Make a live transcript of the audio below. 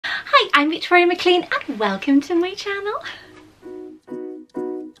I'm Victoria Maclean and welcome to my channel.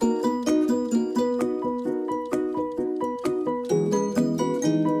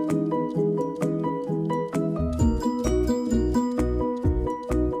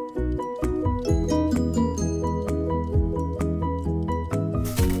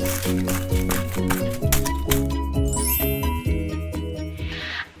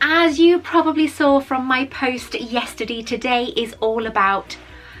 As you probably saw from my post yesterday, today is all about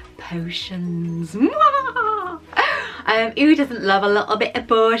potions. Who doesn't love a little bit of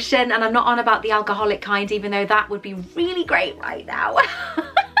potion? And I'm not on about the alcoholic kind, even though that would be really great right now.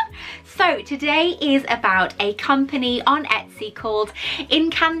 So today is about a company on Etsy called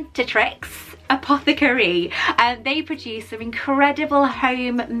Incantatrix Apothecary. They produce some incredible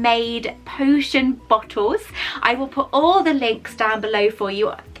homemade potion bottles. I will put all the links down below for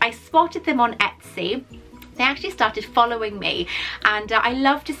you. I spotted them on Etsy. They actually started following me, and I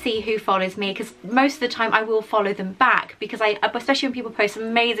love to see who follows me, because most of the time I will follow them back, because especially when people post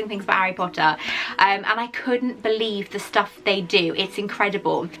amazing things about Harry Potter, and I couldn't believe the stuff they do. It's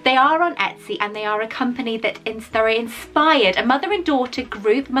incredible. They are on Etsy, and they are a company that they're inspired, a mother and daughter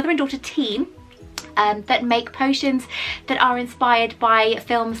group, mother and daughter team, that make potions that are inspired by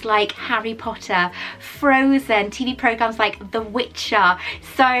films like Harry Potter, Frozen, TV programs like The Witcher.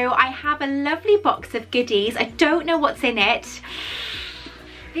 So I have a lovely box of goodies. I don't know what's in it.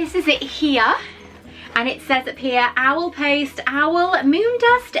 This is it here. And it says up here, Owl Post, Owl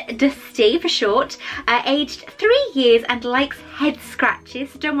Moondust Dusty for short, aged 3 years and likes head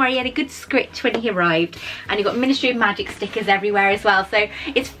scratches. So don't worry, he had a good scritch when he arrived. And you've got Ministry of Magic stickers everywhere as well. So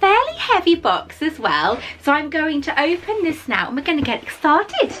it's fairly heavy box as well. So I'm going to open this now and we're going to get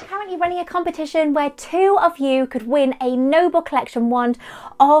started. Currently running a competition where 2 of you could win a Noble Collection wand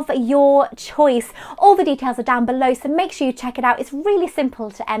of your choice. All the details are down below, so make sure you check it out. It's really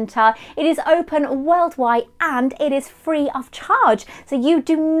simple to enter. It is open worldwide and it is free of charge, so you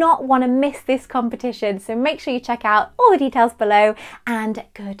do not want to miss this competition. So make sure you check out all the details below, and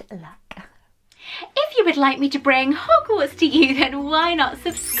good luck. If you would like me to bring Hogwarts to you, then why not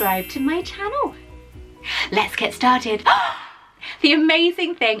subscribe to my channel? Let's get started. The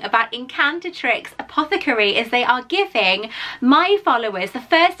amazing thing about Incantatrix Apothecary is they are giving my followers, the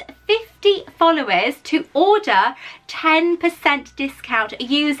first 50 followers, to order 10% discount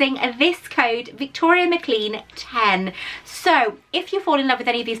using this code Victoria Maclean 10. So if you fall in love with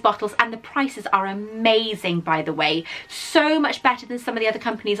any of these bottles, and the prices are amazing, by the way, so much better than some of the other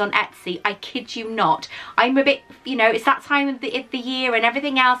companies on Etsy, I kid you not. I'm a bit, you know, it's that time of the year and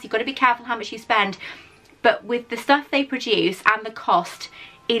everything else, you've got to be careful how much you spend. But with the stuff they produce and the cost,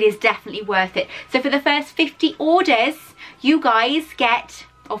 it is definitely worth it. So for the first 50 orders, you guys get,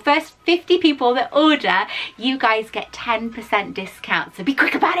 or first 50 people that order, you guys get 10% discount. So be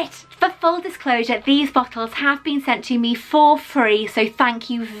quick about it. For full disclosure, these bottles have been sent to me for free. So thank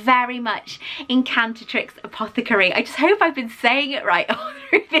you very much, Incantatrix Apothecary. I just hope I've been saying it right all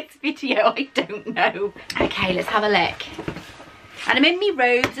through this video. I don't know. Okay, let's have a look. And I'm in my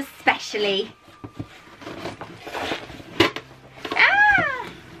robes especially.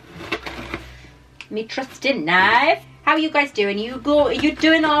 Me trusty knife. How are you guys doing? You're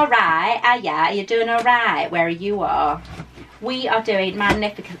doing all right? Yeah, you're doing all right where you are. We are doing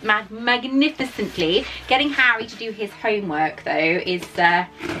magnificently. Getting Harry to do his homework though is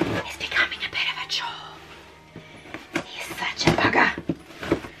becoming a bit of a chore. He's such a bugger.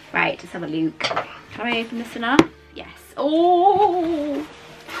 Right, let's have a look. Can I open this enough? Yes. Oh.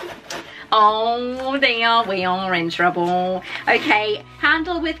 Oh dear, we are in trouble. Okay,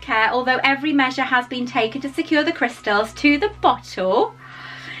 handle with care, although every measure has been taken to secure the crystals to the bottle.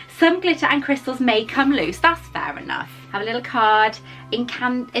 Some glitter and crystals may come loose. That's fair enough. Have a little card.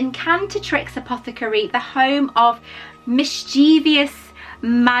 Incantatrix Apothecary, the home of mischievous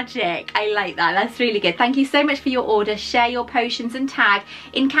magic. I like that. That's really good. Thank you so much for your order. Share your potions and tag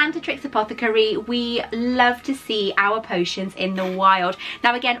Incantatrix Apothecary. We love to see our potions in the wild.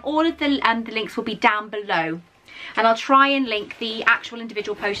 Now again, all of the links will be down below, and I'll try and link the actual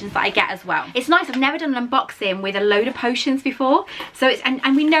individual potions that I get as well. It's nice. I've never done an unboxing with a load of potions before, so it's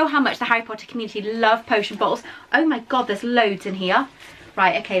and we know how much the Harry Potter community love potion bottles. Oh my god, there's loads in here.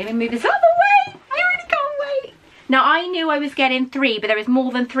 Right, okay, let me move this out of the way. I really can't wait. Now I knew I was getting 3, but there is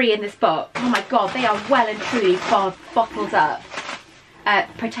more than 3 in this box. Oh my god, they are well and truly bottled up,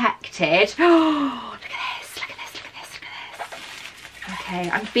 protected. Oh, look at this, look at this, look at this, look at this. Okay,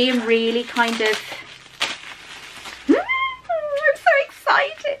 I'm being really kind of, I'm so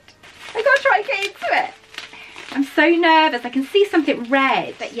excited. I gotta try and get into it. I'm so nervous. I can see something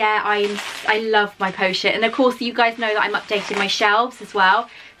red, but yeah, I love my potion. And of course, you guys know that I'm updating my shelves as well.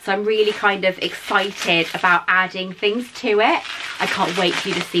 So I'm really kind of excited about adding things to it. I can't wait for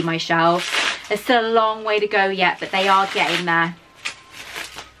you to see my shelves. There's still a long way to go yet, but they are getting there.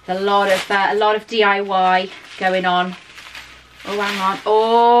 There's a lot of DIY going on. Oh, hang on.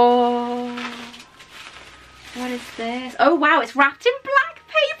 Oh, what is this? Oh wow, it's wrapped in black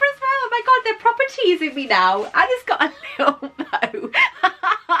paper as well. Oh my god, they're proper teasing me now. And it's got a little bow.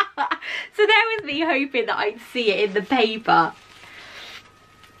 So there was me hoping that I'd see it in the paper.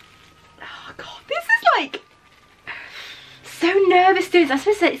 Oh god, this is like so nervous doing this. I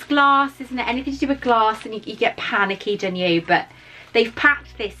suppose that it's glass, isn't it? Anything to do with glass and you get panicky, don't you? But they've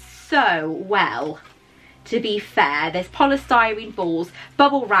packed this so well, to be fair. There's polystyrene balls,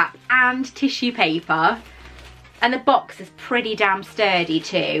 bubble wrap and tissue paper. And the box is pretty damn sturdy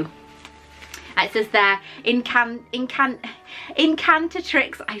too. It says there, Incantatrix,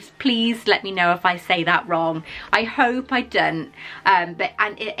 please let me know if I say that wrong. I hope I don't. But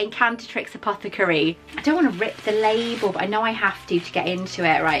Incantatrix Apothecary. I don't want to rip the label, but I know I have to get into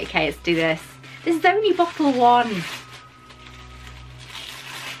it. Right, okay, let's do this. This is only bottle 1.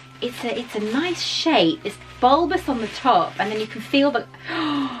 It's a nice shape. It's bulbous on the top, and then you can feel the...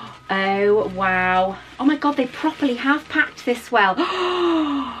 Oh, wow. Oh my god, they properly have packed this well.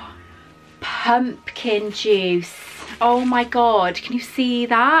 Pumpkin juice. Oh my god, can you see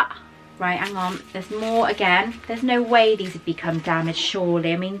that? Right, hang on. There's more again. There's no way these have become damaged,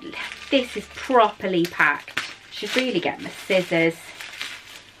 surely. I mean, this is properly packed. Should really get my scissors.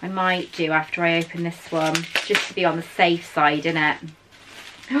 I might do after I open this one, just to be on the safe side, innit?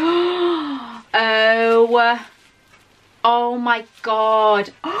 Oh my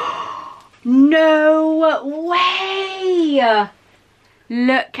god. No way.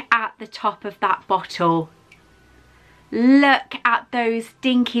 Look at the top of that bottle. Look at those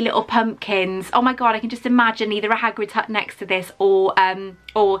dinky little pumpkins. Oh my god, I can just imagine either a Hagrid's hut next to this or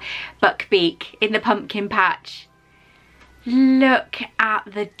Buckbeak in the pumpkin patch. Look at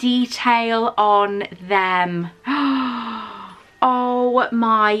the detail on them. Oh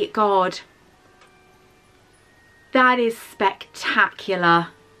my god. That is spectacular.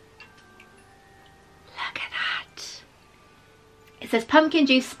 Look at that. It says pumpkin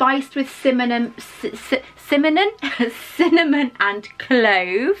juice spiced with cinnamon and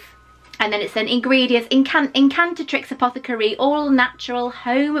clove. And then it's an ingredients, Incantatrix Apothecary, all natural,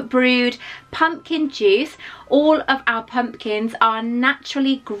 home brewed pumpkin juice. All of our pumpkins are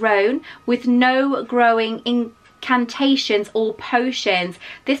naturally grown with no growing incantations or potions.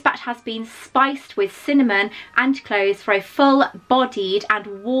 This batch has been spiced with cinnamon and cloves for a full-bodied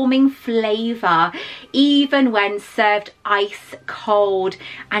and warming flavour, even when served ice cold.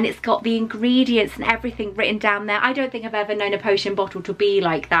 And it's got the ingredients and everything written down there. I don't think I've ever known a potion bottle to be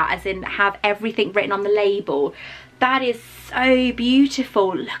like that, as in have everything written on the label. That is so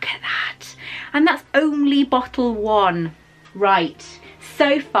beautiful. Look at that. And that's only bottle 1. Right,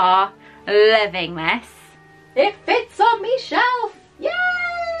 so far, loving this. It fits on me shelf.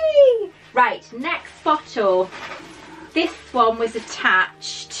 Yay! Right, next bottle. This one was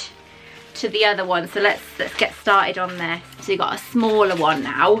attached to the other one, so let's get started on this. So you've got a smaller one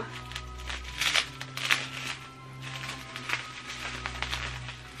now.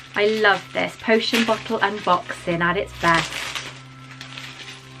 I love this potion bottle unboxing at its best.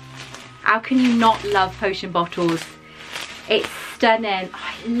 How can you not love potion bottles? It's stunning.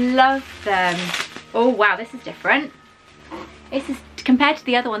 I love them. Oh wow, this is different. This is, compared to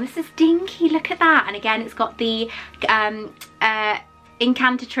the other one, this is dinky. Look at that. And again, it's got the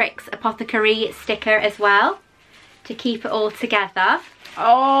Incantatrix Apothecary sticker as well to keep it all together.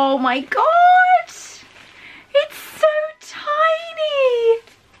 Oh my god, it's so tiny.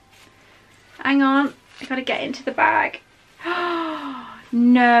 Hang on, I gotta get into the bag.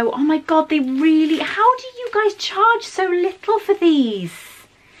 No, oh my god, they really, how do you guys charge so little for these?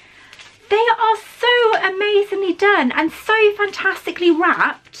 They are so amazingly done and so fantastically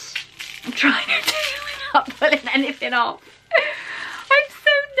wrapped. I'm trying to do without pulling anything off. I'm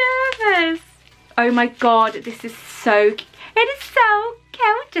so nervous. Oh my god, this is so, it is so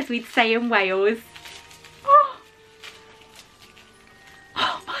cute, as we'd say in Wales. Oh,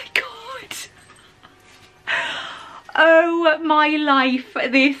 oh my god. Oh my life,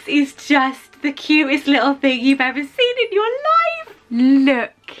 this is just the cutest little thing you've ever seen in your life.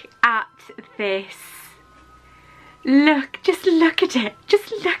 Look at this. Look, just look at it.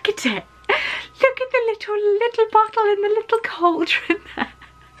 Just look at it. Look at the little bottle and the little cauldron there.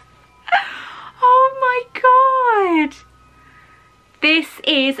 Oh my god. This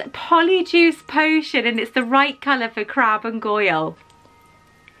is Polyjuice Potion and it's the right colour for Crab and Goyle.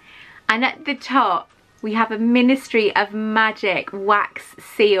 And at the top, We have a Ministry of Magic wax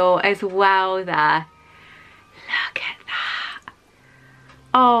seal as well there. Look at that.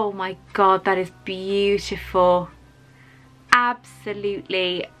 Oh my God, that is beautiful.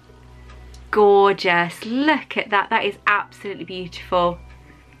 Absolutely gorgeous. Look at that. That is absolutely beautiful.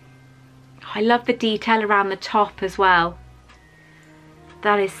 I love the detail around the top as well.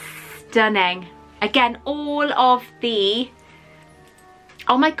 That is stunning. Again, all of the...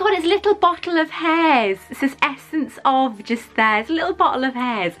 Oh my God, it's a little bottle of hairs. It says essence of just there. It's a little bottle of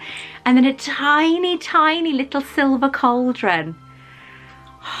hairs. And then a tiny, tiny little silver cauldron.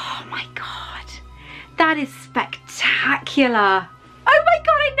 Oh my God. That is spectacular. Oh my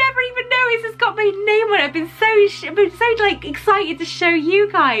God, I never even noticed it's got my name on it. I've been so like excited to show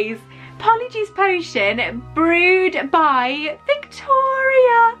you guys. Polyjuice Potion brewed by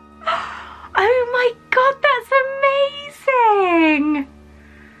Victoria. Oh my God, that's amazing.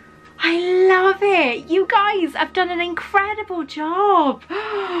 I love it. You guys have done an incredible job.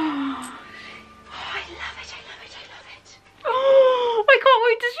 Oh, I love it, I love it, I love it. Oh, I can't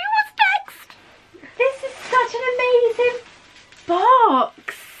wait to see what's next. This is such an amazing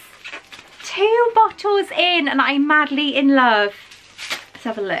box. 2 bottles in and I'm madly in love. Let's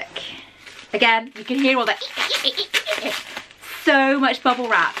have a look. Again, you can hear all that. So much bubble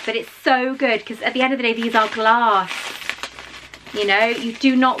wrap, but it's so good because at the end of the day, these are glass. You know, you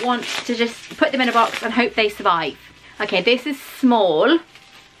do not want to just put them in a box and hope they survive. Okay, this is small.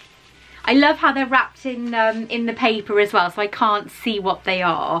 I love how they're wrapped in the paper as well, so I can't see what they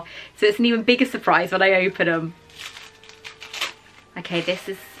are. So it's an even bigger surprise when I open them. Okay, this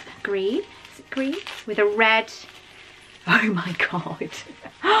is green. Is it green? With a red... Oh my God.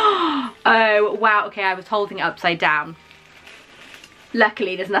 Oh, wow. Okay, I was holding it upside down.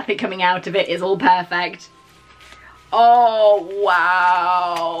 Luckily, there's nothing coming out of it. It's all perfect. Oh,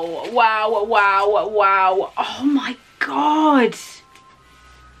 wow. Wow, wow, wow. Oh my God.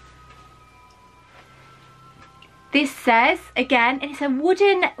 This says, again, and it's a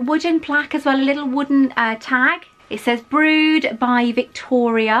wooden plaque as well, a little wooden tag. It says brewed by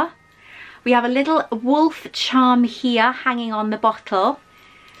Victoria. We have a little wolf charm here hanging on the bottle.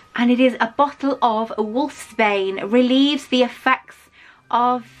 And it is a bottle of wolfsbane. Relieves the effects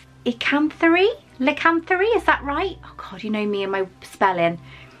of lycanthropy, is that right? Oh God, you know me and my spelling.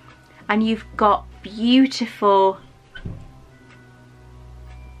 And you've got beautiful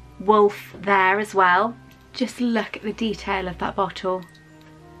wolf there as well. Just look at the detail of that bottle.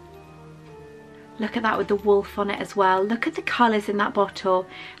 Look at that with the wolf on it as well. Look at the colours in that bottle.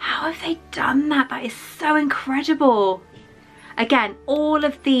 How have they done that? That is so incredible. Again, all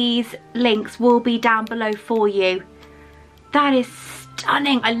of these links will be down below for you. That is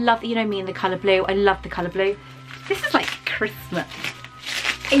stunning. I love, you know me in the colour blue. I love the colour blue. This is like Christmas.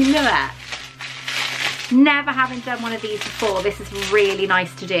 I love it. Never having done one of these before, this is really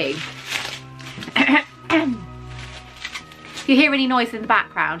nice to do. If you hear any noise in the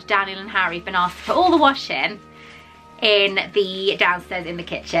background, Daniel and Harry have been asked to put all the washing in the downstairs in the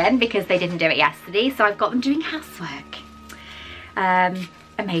kitchen because they didn't do it yesterday, so I've got them doing housework.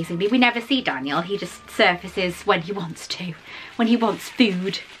 Amazingly, we never see Daniel. He just surfaces when he wants to, when he wants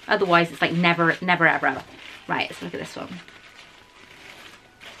food. Otherwise, it's like never, never, ever, ever. Right, let's look at this one.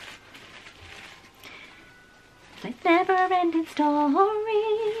 It's like never-ending story.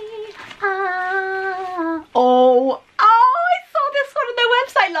 Ah. Oh, I saw this one on their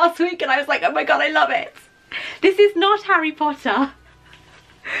website last week, and I was like, oh my God, I love it. This is not Harry Potter.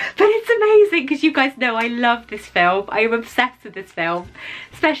 But it's amazing because you guys know I love this film. I am obsessed with this film,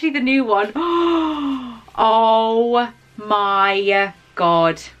 especially the new one. Oh my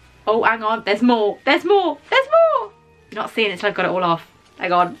God. Oh, hang on, there's more, there's more, there's more. You're not seeing it until I've got it all off.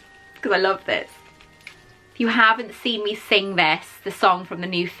 Hang on, because I love this. If you haven't seen me sing this, the song from the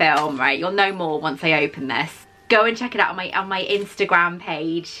new film, right, you'll know more once I open this. Go and check it out on my Instagram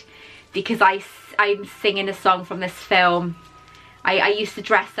page because I'm singing a song from this film. I used to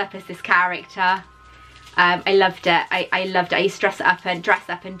dress up as this character. I loved it. I loved it. I used to dress up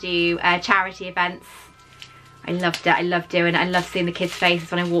and do charity events. I loved it. I loved doing it. I loved seeing the kids'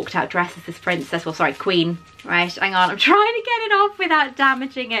 faces when I walked out dressed as this princess. Well, sorry, queen. Right, hang on. I'm trying to get it off without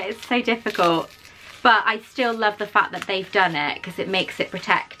damaging it. It's so difficult. But I still love the fact that they've done it because it makes it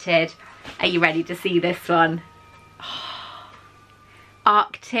protected. Are you ready to see this one? Oh,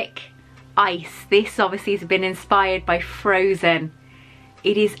 Arctic ice. This obviously has been inspired by Frozen.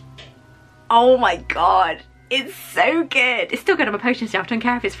 It is, oh my God, it's so good. It's still good on my potion shelf. Don't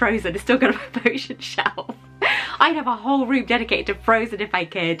care if it's Frozen, it's still good on my potion shelf. I'd have a whole room dedicated to Frozen if I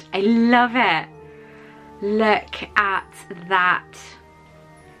could. I love it. Look at that.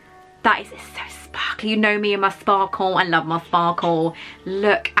 That is so sparkle. You know me and my sparkle. I love my sparkle.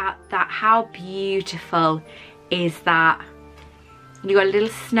 Look at that. How beautiful is that? You got a little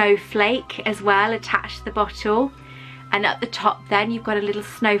snowflake as well attached to the bottle. And at the top then you've got a little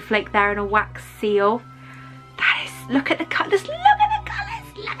snowflake there and a wax seal. That is, look at the colours, look at the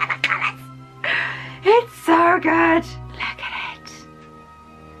colours, look at the colours. It's so good. Look at it.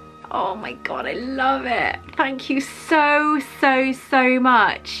 Oh my God, I love it. Thank you so, so, so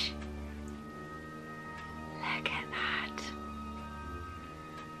much. Look at that.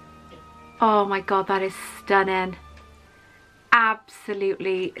 Oh my God, that is stunning.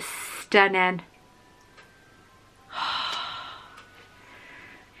 Absolutely stunning.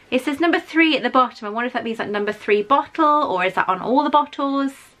 It says number 3 at the bottom. I wonder if that means like number 3 bottle, or is that on all the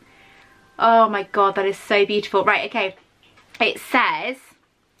bottles? Oh my God, that is so beautiful. Right, okay. It says,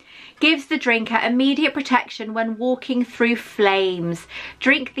 gives the drinker immediate protection when walking through flames.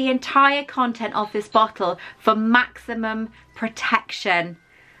 Drink the entire content of this bottle for maximum protection.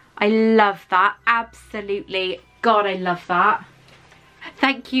 I love that, absolutely. God, I love that.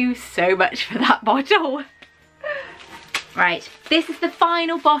 Thank you so much for that bottle. Right, this is the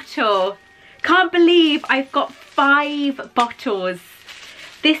final bottle. Can't believe I've got 5 bottles.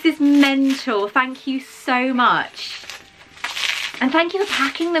 This is mental. Thank you so much. And thank you for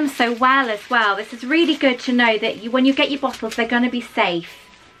packing them so well as well. This is really good to know that when you get your bottles, they're going to be safe.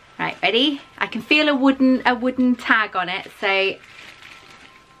 Right, ready? I can feel a wooden tag on it. So,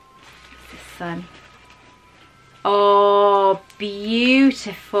 what's this one? Oh,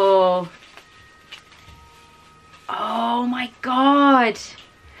 beautiful. Oh my God.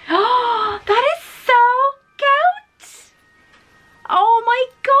 Oh, that is so cute. Oh my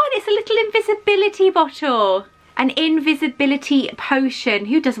God, it's a little invisibility bottle. An invisibility potion.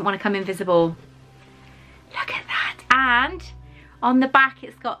 Who doesn't want to come invisible? Look at that. And on the back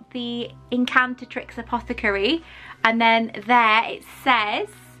it's got the Incantatrix Apothecary. And then there it says,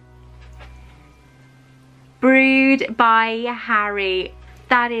 brewed by Harry.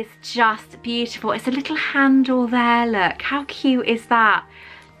 That is just beautiful. It's a little handle there, look. How cute is that?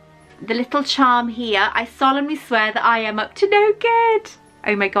 The little charm here. I solemnly swear that I am up to no good.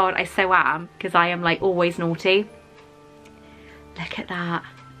 Oh my God, I so am, because I am like always naughty. Look at that.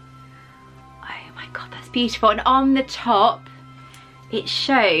 Oh my God, that's beautiful. And on the top, it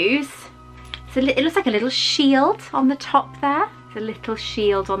shows, it looks like a little shield on the top there. There's a little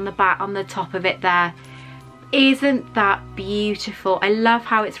shield on the back, on the top of it there. Isn't that beautiful? I love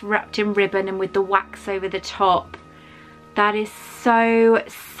how it's wrapped in ribbon and with the wax over the top. That is so,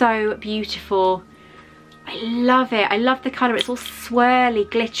 so beautiful. I love it. I love the colour. It's all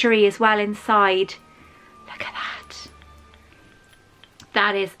swirly, glittery as well inside. Look at that.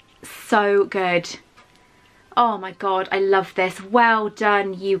 That is so good. Oh my God, I love this. Well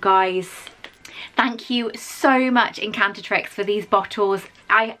done, you guys. Thank you so much, Incantatrix, for these bottles.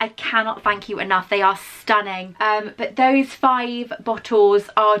 I cannot thank you enough. They are stunning. But those 5 bottles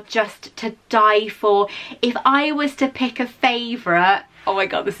are just to die for. If I was to pick a favourite, oh my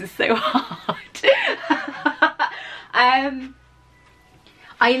God, this is so hard.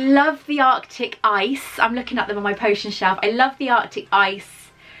 I love the Arctic Ice. I'm looking at them on my potion shelf. I love the Arctic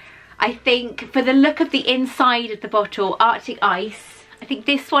Ice. I think for the look of the inside of the bottle, Arctic Ice, I think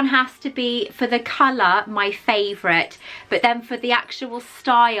this one has to be, for the colour, my favourite. But then for the actual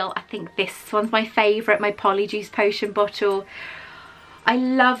style, I think this one's my favourite, my Polyjuice Potion bottle. I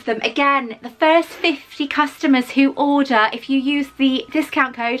love them. Again, the first 50 customers who order, if you use the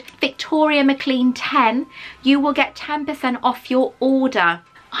discount code Victoria Maclean 10, you will get 10% off your order.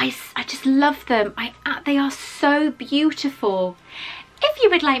 I just love them. They are so beautiful. If you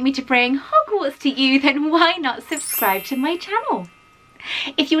would like me to bring Hogwarts to you, then why not subscribe to my channel?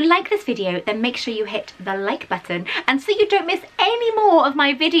 If you like this video, then make sure you hit the like button, and so you don't miss any more of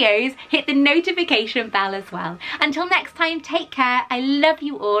my videos, hit the notification bell as well. Until next time, take care. I love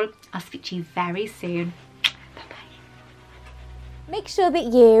you all. I'll speak to you very soon. Bye bye. Make sure that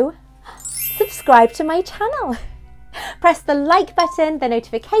you subscribe to my channel. Press the like button, the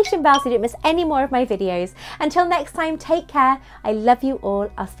notification bell, so you don't miss any more of my videos. Until next time, take care. I love you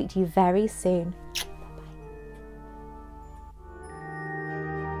all. I'll speak to you very soon.